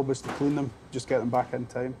 Part of our job was to clean them, just get them back in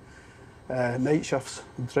time. Night shifts,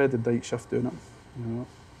 dreaded night shift doing it. You know.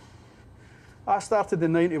 I started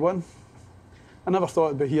in '91. I never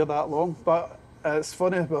thought I'd be here that long, but it's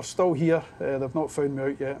funny, we're still here. They've not found me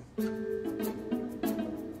out yet.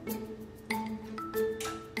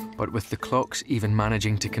 But with the clocks even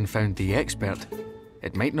managing to confound the expert,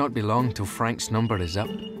 it might not be long till Frank's number is up.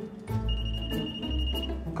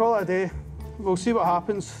 Call it a day. We'll see what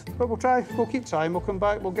happens, but we'll try. We'll keep trying. We'll come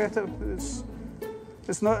back. We'll get it.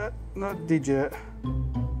 It's not dead yet.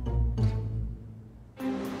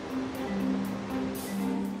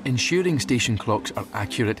 Ensuring station clocks are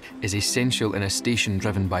accurate is essential in a station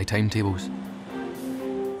driven by timetables.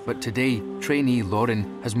 But today, trainee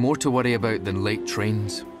Lauren has more to worry about than late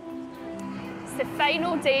trains. It's the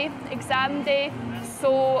final day, exam day,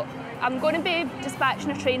 so I'm going to be dispatching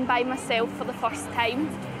a train by myself for the first time,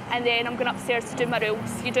 and then I'm going upstairs to do my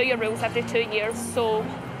rules. You do your rules every 2 years, so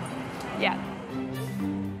yeah.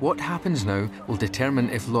 What happens now will determine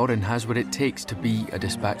if Lauren has what it takes to be a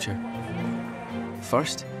dispatcher.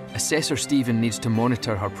 First, Assessor Stephen needs to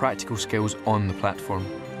monitor her practical skills on the platform.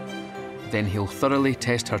 Then he'll thoroughly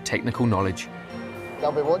test her technical knowledge.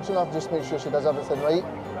 I'll be watching her, just make sure she does everything right,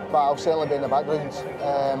 but I'll certainly be in the background.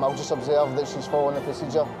 I'll just observe that she's following the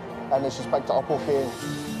procedure and that she's picked it up okay.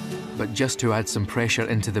 But just to add some pressure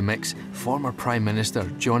into the mix, former Prime Minister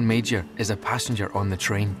John Major is a passenger on the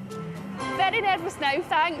train. Very nervous now,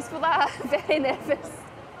 thanks for that. Very nervous.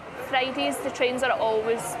 Fridays, the trains are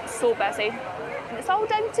always so busy. And it's all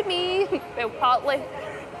down to me, well, partly,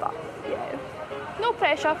 but yeah, no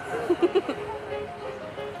pressure.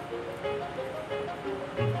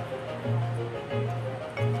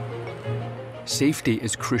 Safety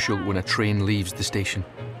is crucial when a train leaves the station.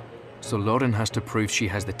 So Lauren has to prove she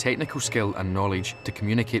has the technical skill and knowledge to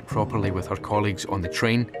communicate properly with her colleagues on the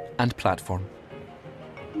train and platform.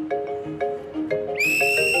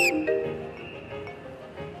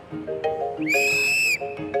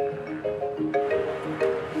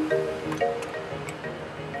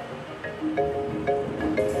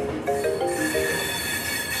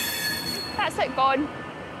 That's it, gone.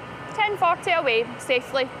 10:40 away,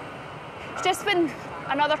 safely. It's just when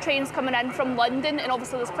another train's coming in from London, and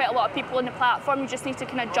obviously there's quite a lot of people on the platform, you just need to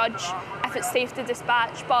kind of judge if it's safe to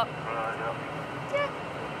dispatch, but yeah,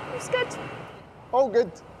 it's good. All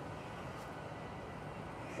good.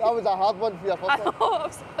 That was a hard one for your first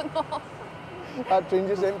I know. That train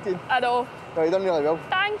just emptied. I know. No, you done really well.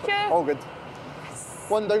 Thank you. All good.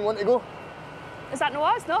 One down, one to go. Is that no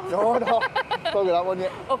us? No? No, no. Not got that one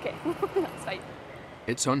yet. OK, that's fine.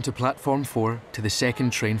 It's on to platform 4 to the second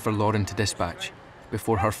train for Lauren to dispatch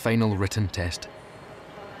before her final written test.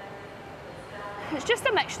 It's just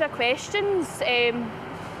a mixture of questions,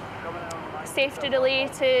 safety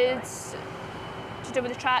related, to do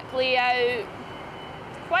with the track layout,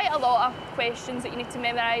 quite a lot of questions that you need to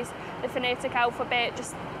memorise, the phonetic alphabet,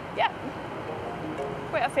 just, yeah,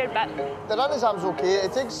 quite a fair bit. The run exam's okay.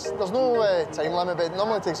 There's no time limit, but it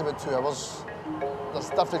normally takes about 2 hours. There's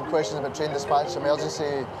different questions about train dispatch,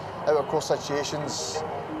 emergency, out-of-course situations,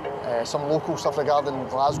 some local stuff regarding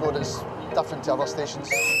Glasgow that's different to other stations.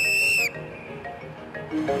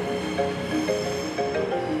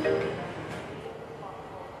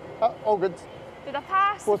 All good. Did I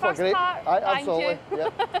pass Both the first were great. part? Aye, absolutely. Yeah.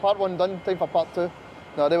 Part 1 done, time for part 2.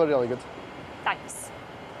 No, they were really good. Thanks.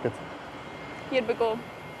 Good. Here we go.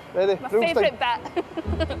 Ready? My favourite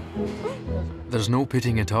bit. There's no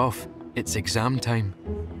putting it off. It's exam time.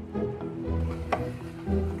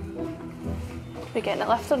 We're getting it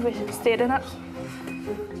lifted, we're staring it.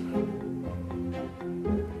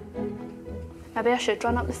 Maybe I should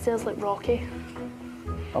run up the stairs like Rocky.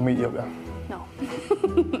 I'll meet you up there. No.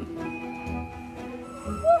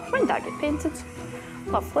 When did that get painted?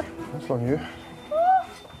 Lovely. That's on you.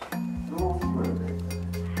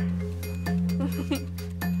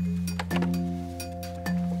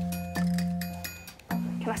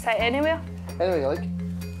 Can I sit anywhere? Anywhere you like.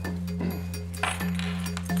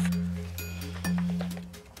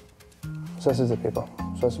 So this is the paper.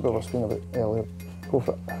 So this is what we were speaking about earlier. Go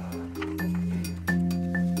for it.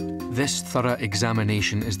 This thorough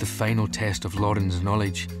examination is the final test of Lauren's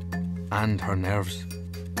knowledge and her nerves.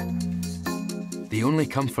 The only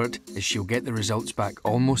comfort is she'll get the results back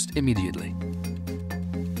almost immediately.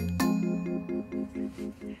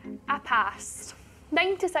 I passed.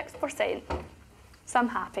 96%. So I'm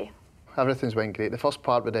happy. Everything's went great. The first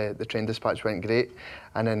part with the train dispatch went great,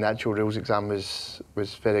 and then the actual rules exam was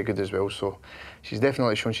very good as well. So she's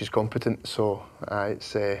definitely shown she's competent. So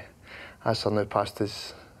that's her now passed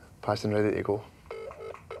and ready to go.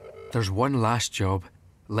 There's one last job.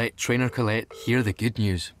 Let trainer Colette hear the good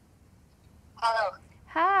news. Hello.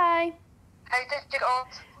 Hi. How did you go?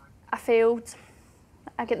 I failed.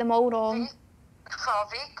 I get them all wrong. Oh,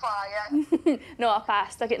 be quiet. No, I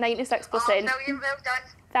passed. I get 96%. Oh, brilliant, well done.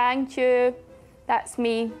 Thank you. That's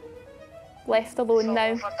me. Left alone So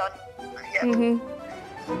now. overdone. Yeah.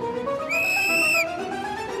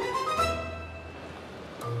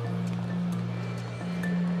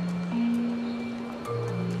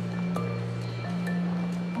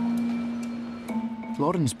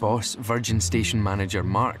 Lauren's boss, Virgin Station Manager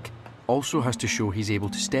Mark, also has to show he's able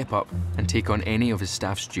to step up and take on any of his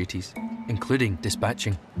staff's duties, including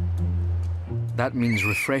dispatching. That means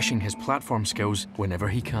refreshing his platform skills whenever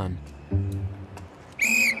he can.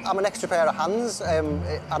 I'm an extra pair of hands.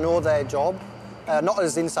 I know their job, not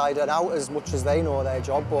as inside and out as much as they know their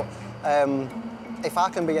job, but if I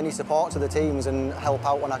can be any support to the teams and help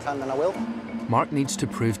out when I can, then I will. Mark needs to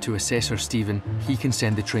prove to Assessor Stephen he can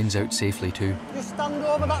send the trains out safely too. Just stand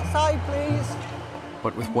over that side, please.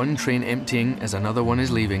 But with one train emptying as another one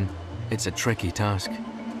is leaving, it's a tricky task.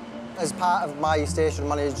 As part of my station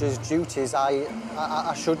manager's duties,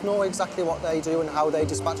 I should know exactly what they do and how they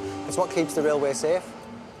dispatch. It's what keeps the railway safe.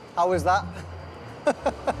 How was that?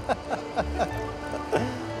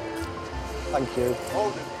 Thank you.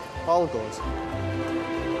 All good. All good.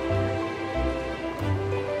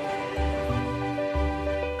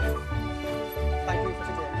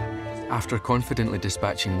 After confidently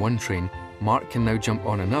dispatching one train, Mark can now jump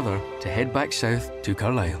on another to head back south to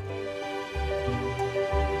Carlisle.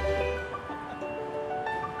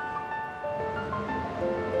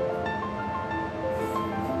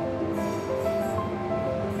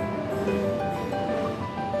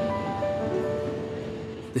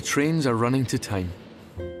 The trains are running to time,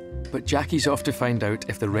 but Jackie's off to find out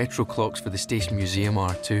if the retro clocks for the station museum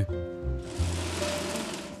are too.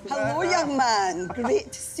 Hello, young man.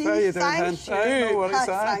 Great to see you. Thank you. No worries, Hi,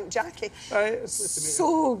 Frank, Jackie.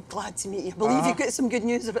 So glad to meet you. I believe you've got some good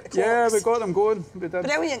news about the clocks. Yeah, we got them going. We did.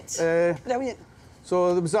 Brilliant. Brilliant.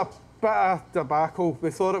 So there was a bit of debacle.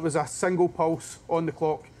 We thought it was a single pulse on the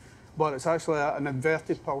clock, but it's actually an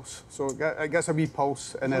inverted pulse. So it gets a wee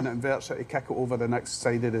pulse and then it inverts it to kick it over the next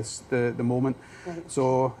side of the moment. Right.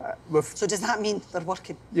 So So does that mean they're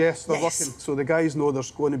working? Yes, they're working. So the guys know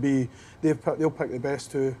there's going to be, they'll pick the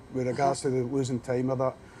best two with regards to the losing time of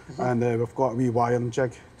that. And we've got a wee wiring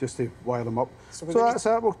jig just to wire them up. So that's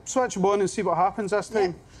it. We'll switch them on and see what happens this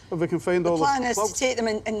time. If we can find all the plan is plugs. to take them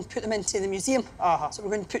in and put them into the museum. So we're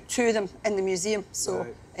going to put two of them in the museum. So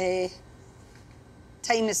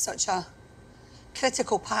time is such a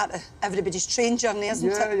critical part of everybody's train journey, isn't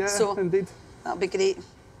it? Yeah, so indeed. That'll be great.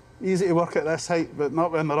 Easy to work at this height, but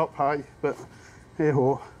not when they're up high. But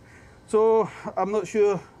hey-ho. So I'm not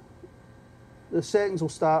sure. The seconds will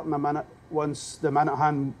start in a minute once the minute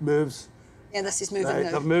hand moves. Yeah, this is moving Right,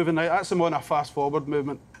 now. they're moving now. That's them on a fast-forward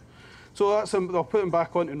movement. So that's them, they'll put them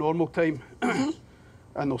back onto normal time and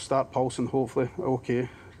they'll start pulsing, hopefully. OK.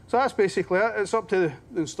 So that's basically it. It's up to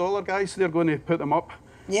the installer guys. They're going to put them up.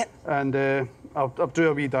 Yep. And I'll draw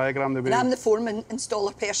a wee diagram. And I'm the foreman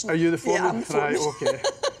installer person. Are you the foreman? Yeah, I'm the foreman. Right, OK.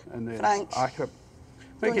 And, Frank. Accurate.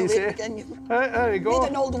 Don't What can you say? There you go. Made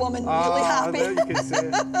an old woman really happy. There you can say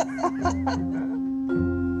it.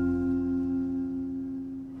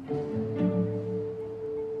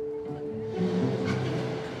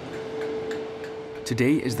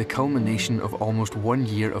 Today is the culmination of almost 1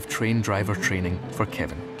 year of train driver training for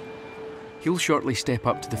Kevin. He'll shortly step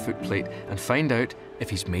up to the footplate and find out if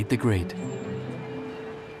he's made the grade.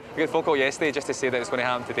 We got a phone call yesterday just to say that it was going to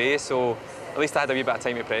happen today, so at least I had a wee bit of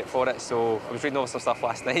time to prep for it. So I was reading over some stuff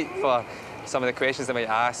last night for some of the questions they might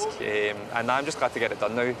ask, and I'm just glad to get it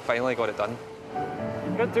done now. Finally got it done.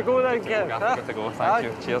 Good to go then, Kev. Good to go, thank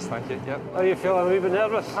you. Cheers, thank you. Yep. Are you feeling a wee bit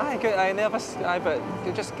nervous? Aye, good. Aye, nervous. Aye, but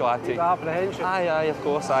just glad to. Apprehension. Aye, of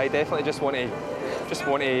course. Aye, definitely just want to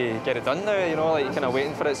get it done now. You know, like kind of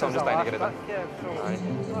waiting for it, so I'm just trying to get it done.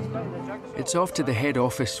 It's off to the head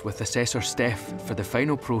office with Assessor Steph for the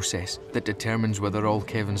final process that determines whether all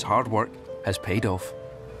Kevin's hard work has paid off.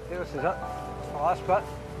 This is it. The last bit.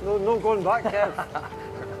 No going back, Kev.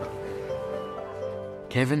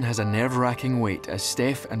 Kevin has a nerve-wracking wait as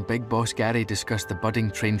Steph and Big Boss Gary discuss the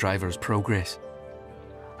budding train driver's progress.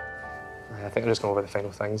 I think they're just going over the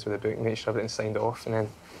final things with the book, make sure everything's signed off, and then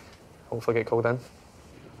hopefully get called in.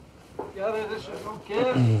 Gary, this is from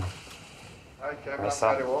Kev. Hi, Kevin. Yes,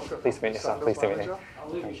 sir. Pleased to meet you, sir. Pleased to meet you.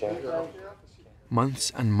 Thank you.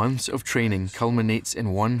 Months and months of training culminates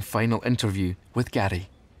in one final interview with Gary.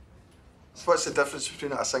 So what's the difference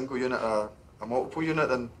between a single unit and a multiple unit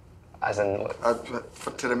then? As in,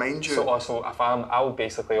 to remind you. So if I'll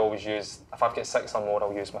basically always use, if I've got 6 or more,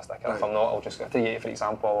 I'll use my sticker. Right. If I'm not, I'll just go to 8, for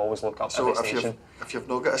example. I'll always look up every station. If you've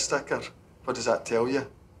not got a sticker, what does that tell you?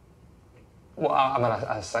 Well, I'm in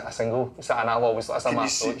a single, and I'll always, that's my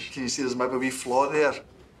approach. Can you see there's maybe a wee flaw there?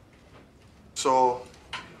 So,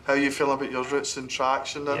 how are you feeling about your routes and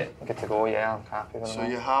traction then? Yeah, good to go, yeah, I'm happy with So that.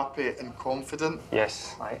 you're happy and confident?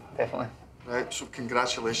 Yes, right, definitely. Right, so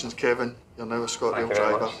congratulations, Kevin. You're now a ScotRail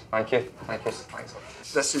driver. Thank you. Thank you. Thanks.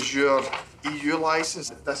 This is your EU licence.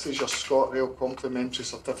 This is your ScotRail Complimentary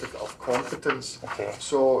Certificate of Competence. Okay.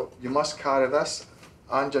 So you must carry this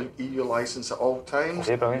and your EU licence at all times.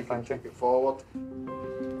 Okay, brilliant. Thank you. Take it forward.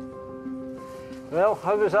 Well,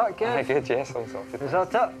 how was that, Kev? Good, yes, all sorted. Is that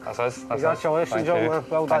it? That's us. Congratulations, young man.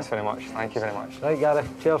 Well done. Thanks very much. Thank you very much. Right, Gary.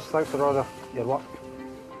 Cheers. Thanks for all your work.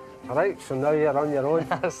 All right, so now you're on your own.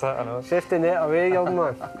 That's it, I know. Safety net away, young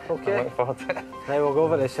man. OK? I'm looking forward to it. Right, we'll go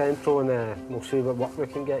over to Central and we'll see what work we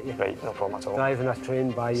can get you. Right, no problem at all. Driving a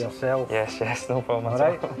train by yourself. Yes, no problem at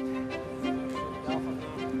all. all. Right.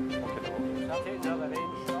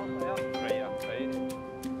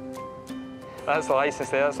 That's the licence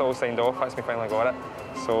there, it's all signed off, that's me finally got it.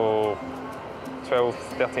 So 12,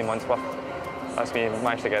 13 months worth, that's me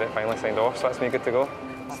managed to get it finally signed off, so that's me good to go.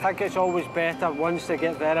 I think it's always better once they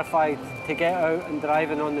get verified to get out and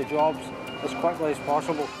driving on the jobs as quickly as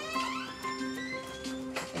possible.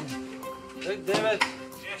 Right, David,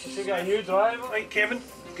 yes, you got a new driver. Right, Kevin,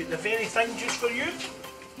 got the very thing just for you.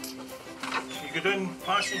 You go down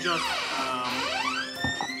passenger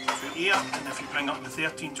to air, and if you bring up the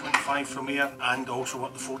 1325 from air, and also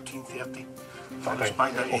up the 1430. Okay.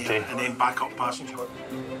 Back down to air, and then back up passenger.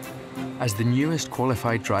 As the newest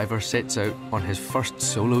qualified driver sets out on his first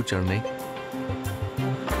solo journey,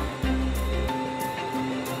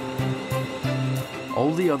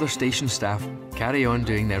 all the other station staff carry on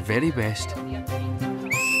doing their very best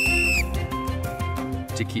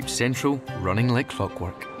to keep Central running like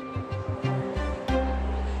clockwork.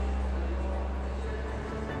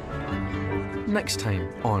 Next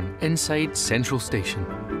time on Inside Central Station.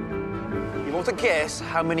 You want to guess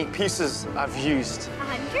how many pieces I've used?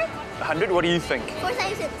 100. 100? What do you think?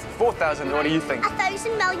 4,000. 4,000? What do you think?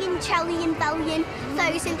 1,000 million trillion billion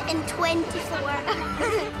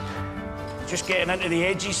 1,024. Just getting into the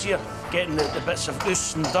edges here, getting the bits of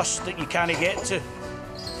ooze and dust that you can't get to.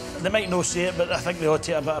 They might not say it, but I think they ought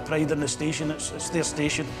to take a bit of pride in the station. It's their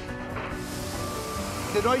station.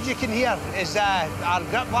 The noise you can hear is our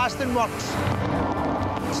grip blasting works.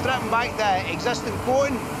 Stripping back the existing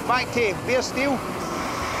coating back to bare steel.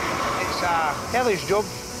 It's a hellish job.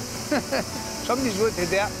 Somebody's got to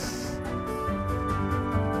do it.